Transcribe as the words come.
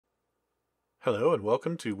Hello and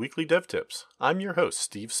welcome to Weekly Dev Tips. I'm your host,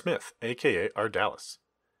 Steve Smith, aka Ardalis.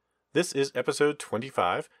 This is episode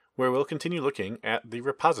 25, where we'll continue looking at the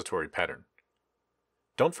repository pattern.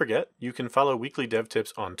 Don't forget, you can follow Weekly Dev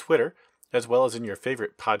Tips on Twitter, as well as in your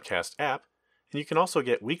favorite podcast app, and you can also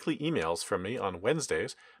get weekly emails from me on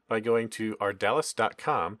Wednesdays by going to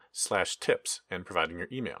ardalis.com/tips and providing your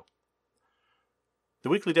email. The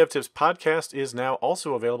Weekly Dev Tips podcast is now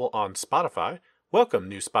also available on Spotify. Welcome,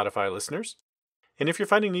 new Spotify listeners. And if you're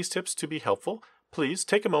finding these tips to be helpful, please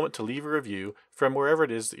take a moment to leave a review from wherever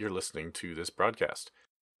it is that you're listening to this broadcast.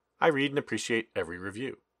 I read and appreciate every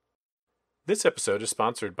review. This episode is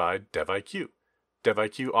sponsored by devIQ.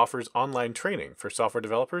 devIQ offers online training for software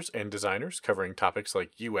developers and designers covering topics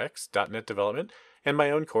like UX, .NET development, and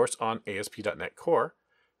my own course on ASP.NET Core.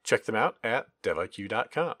 Check them out at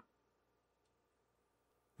deviq.com.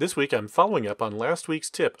 This week I'm following up on last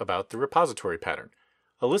week's tip about the repository pattern.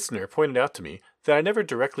 A listener pointed out to me that I never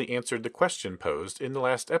directly answered the question posed in the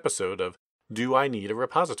last episode of Do I Need a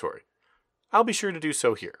Repository? I'll be sure to do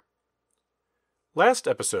so here. Last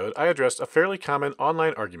episode, I addressed a fairly common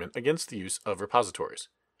online argument against the use of repositories.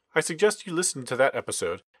 I suggest you listen to that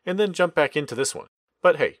episode and then jump back into this one,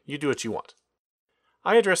 but hey, you do what you want.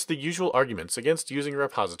 I addressed the usual arguments against using a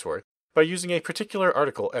repository by using a particular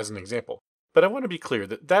article as an example, but I want to be clear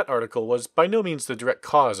that that article was by no means the direct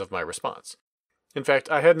cause of my response. In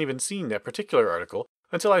fact, I hadn't even seen that particular article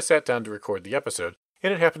until I sat down to record the episode,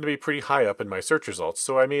 and it happened to be pretty high up in my search results,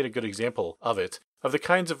 so I made a good example of it, of the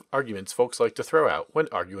kinds of arguments folks like to throw out when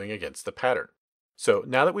arguing against the pattern. So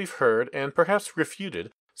now that we've heard and perhaps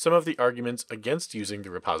refuted some of the arguments against using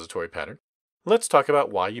the repository pattern, let's talk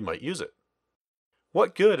about why you might use it.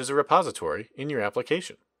 What good is a repository in your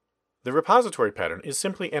application? The repository pattern is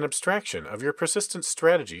simply an abstraction of your persistence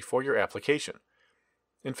strategy for your application.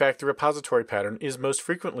 In fact, the repository pattern is most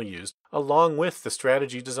frequently used along with the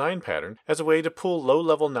strategy design pattern as a way to pull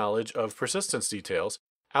low-level knowledge of persistence details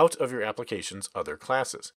out of your application's other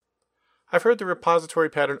classes. I've heard the repository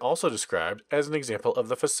pattern also described as an example of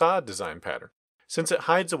the facade design pattern, since it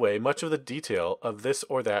hides away much of the detail of this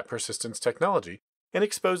or that persistence technology and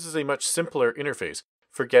exposes a much simpler interface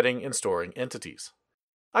for getting and storing entities.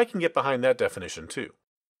 I can get behind that definition too.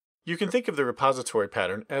 You can think of the repository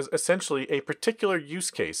pattern as essentially a particular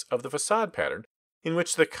use case of the facade pattern in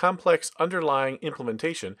which the complex underlying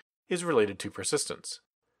implementation is related to persistence.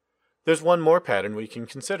 There's one more pattern we can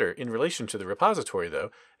consider in relation to the repository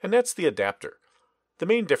though, and that's the adapter. The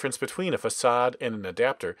main difference between a facade and an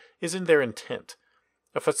adapter is in their intent.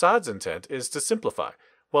 A facade's intent is to simplify,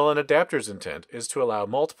 while an adapter's intent is to allow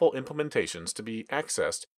multiple implementations to be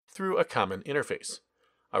accessed through a common interface.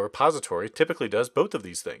 A repository typically does both of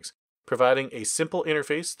these things, providing a simple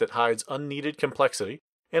interface that hides unneeded complexity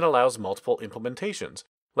and allows multiple implementations,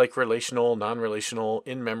 like relational, non-relational,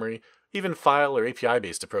 in-memory, even file or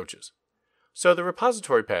API-based approaches. So the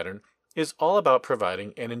repository pattern is all about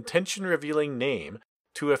providing an intention-revealing name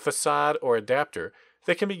to a facade or adapter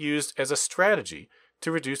that can be used as a strategy to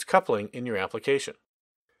reduce coupling in your application.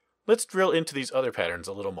 Let's drill into these other patterns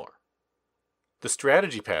a little more. The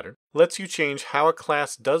strategy pattern lets you change how a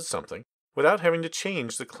class does something without having to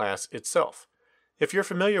change the class itself. If you're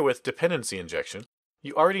familiar with dependency injection,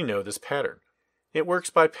 you already know this pattern. It works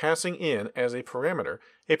by passing in as a parameter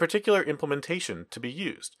a particular implementation to be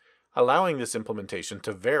used, allowing this implementation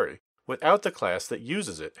to vary without the class that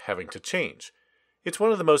uses it having to change. It's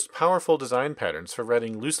one of the most powerful design patterns for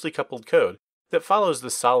writing loosely coupled code that follows the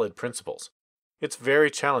solid principles. It's very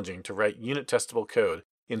challenging to write unit-testable code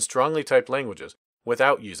in strongly typed languages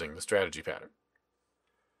without using the strategy pattern.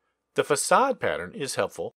 The facade pattern is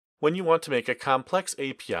helpful when you want to make a complex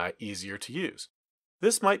API easier to use.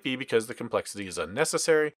 This might be because the complexity is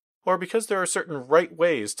unnecessary, or because there are certain right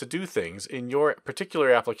ways to do things in your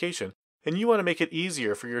particular application, and you want to make it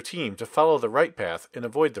easier for your team to follow the right path and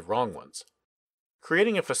avoid the wrong ones.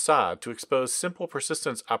 Creating a facade to expose simple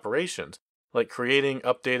persistence operations, like creating,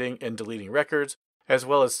 updating, and deleting records, as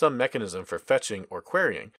well as some mechanism for fetching or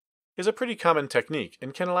querying, is a pretty common technique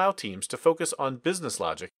and can allow teams to focus on business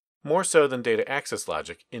logic more so than data access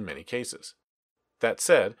logic in many cases. That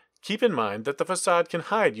said, keep in mind that the facade can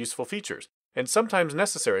hide useful features and sometimes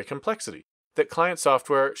necessary complexity that client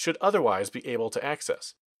software should otherwise be able to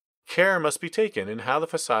access. Care must be taken in how the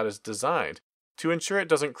facade is designed to ensure it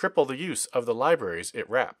doesn't cripple the use of the libraries it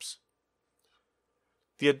wraps.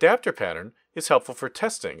 The adapter pattern is helpful for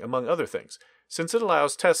testing, among other things, since it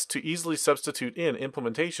allows tests to easily substitute in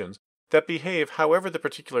implementations that behave however the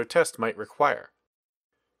particular test might require.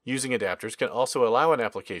 Using adapters can also allow an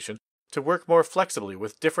application to work more flexibly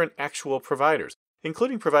with different actual providers,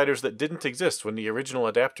 including providers that didn't exist when the original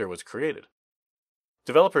adapter was created.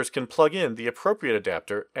 Developers can plug in the appropriate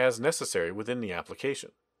adapter as necessary within the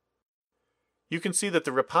application. You can see that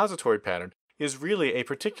the repository pattern is really a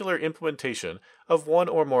particular implementation of one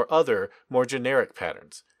or more other, more generic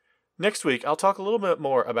patterns. Next week, I'll talk a little bit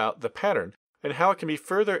more about the pattern and how it can be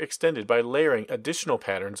further extended by layering additional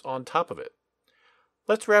patterns on top of it.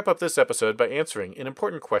 Let's wrap up this episode by answering an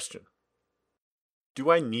important question. Do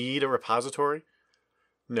I need a repository?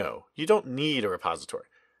 No, you don't need a repository.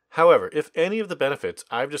 However, if any of the benefits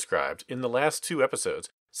I've described in the last 2 episodes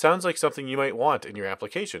sounds like something you might want in your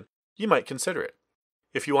application, you might consider it.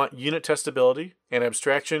 If you want unit testability and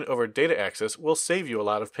abstraction over data access will save you a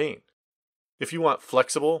lot of pain. If you want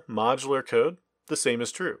flexible, modular code, the same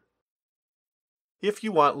is true. If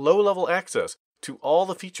you want low-level access to all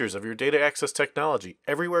the features of your data access technology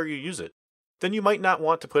everywhere you use it, then you might not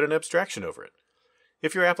want to put an abstraction over it.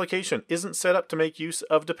 If your application isn't set up to make use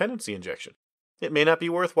of dependency injection, it may not be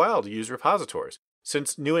worthwhile to use repositories,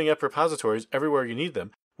 since newing up repositories everywhere you need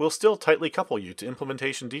them will still tightly couple you to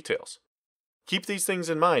implementation details. Keep these things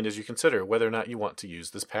in mind as you consider whether or not you want to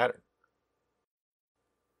use this pattern.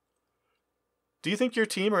 Do you think your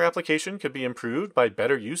team or application could be improved by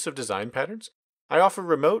better use of design patterns? I offer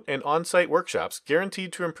remote and on-site workshops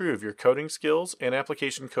guaranteed to improve your coding skills and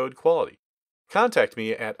application code quality. Contact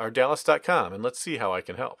me at ardallas.com and let's see how I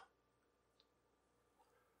can help.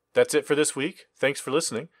 That's it for this week. Thanks for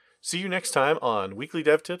listening. See you next time on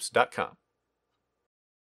weeklydevtips.com.